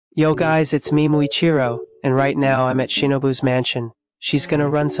Yo guys, it's me Muichiro, and right now I'm at Shinobu's mansion. She's gonna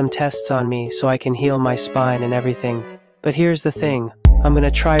run some tests on me so I can heal my spine and everything. But here's the thing, I'm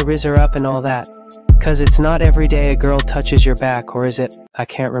gonna try rizz her up and all that. Cause it's not every day a girl touches your back, or is it? I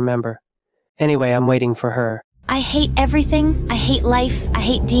can't remember. Anyway, I'm waiting for her. I hate everything. I hate life. I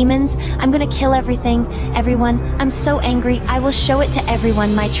hate demons. I'm gonna kill everything. Everyone. I'm so angry. I will show it to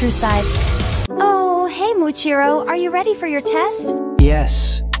everyone, my true side. Oh, hey Muichiro, are you ready for your test?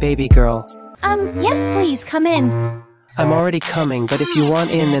 Yes, baby girl. Yes please, come in. I'm already coming, but if you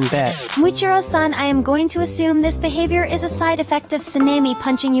want in, then bet. Muichiro-san, I am going to assume this behavior is a side effect of Tsunami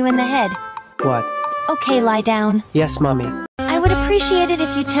punching you in the head. What? Okay, lie down. Yes, mommy. I would appreciate it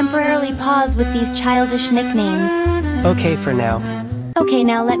if you temporarily pause with these childish nicknames. Okay for now. Okay,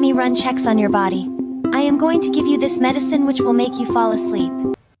 now let me run checks on your body. I am going to give you this medicine which will make you fall asleep.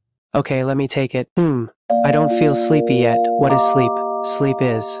 Okay, let me take it. I don't feel sleepy yet. What is sleep? Sleep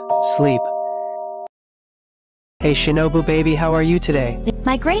is sleep. Hey Shinobu baby, how are you today?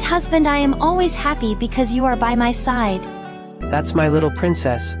 My great husband, I am always happy because you are by my side. That's my little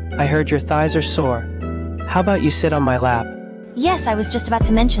princess. I heard your thighs are sore. How about you sit on my lap? Yes, I was just about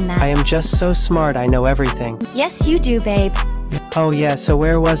to mention that. I am just so smart, I know everything. Yes, you do, babe. Oh yeah, so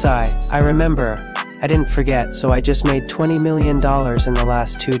where was I? I remember. I didn't forget, so I just made $20 million in the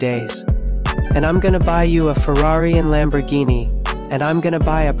last 2 days. And I'm gonna buy you a Ferrari and Lamborghini. And I'm gonna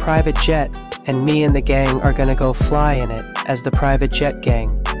buy a private jet. And me and the gang are gonna go fly in it, as the private jet gang.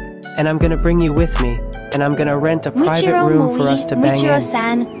 And I'm gonna bring you with me. And I'm gonna rent a private room for us to bang in.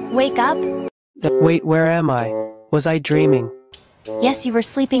 Muichiro-san, wake up. Wait, where am I? Was I dreaming? Yes, you were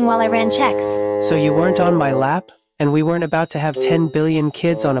sleeping while I ran checks. So you weren't on my lap? And we weren't about to have 10 billion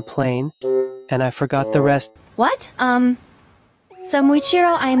kids on a plane? And I forgot the rest. What? So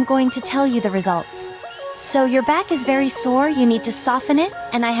Muichiro, I am going to tell you the results. So your back is very sore, you need to soften it,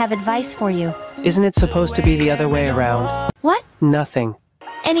 and I have advice for you. Isn't it supposed to be the other way around? What? Nothing.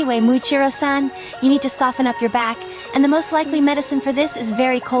 Anyway, Muichiro-san, you need to soften up your back, and the most likely medicine for this is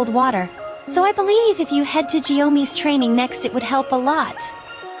very cold water. So I believe if you head to Giomi's training next, it would help a lot.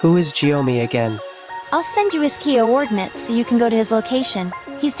 Who is Giomi again? I'll send you his coordinates so you can go to his location.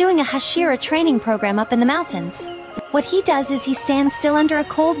 He's doing a Hashira training program up in the mountains. What he does is he stands still under a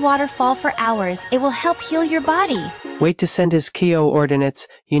cold waterfall for hours. It will help heal your body. Wait to send his coordinates.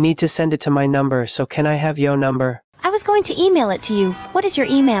 You need to send it to my number, so can I have your number? I was going to email it to you. What is your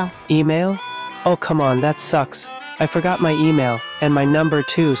email? Email? Oh, come on, that sucks. I forgot my email, and my number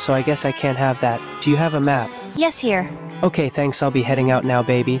too, so I guess I can't have that. Do you have a map? Yes, here. Okay, thanks, I'll be heading out now,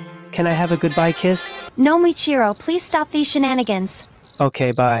 baby. Can I have a goodbye kiss? No, Muichiro, please stop these shenanigans.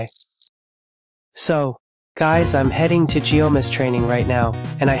 Okay, bye. So, guys, I'm heading to Gioma's training right now,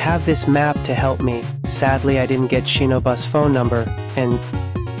 and I have this map to help me. Sadly, I didn't get Shinobu's phone number, and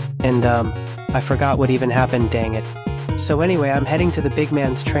I forgot what even happened, dang it. So anyway, I'm heading to the big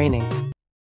man's training.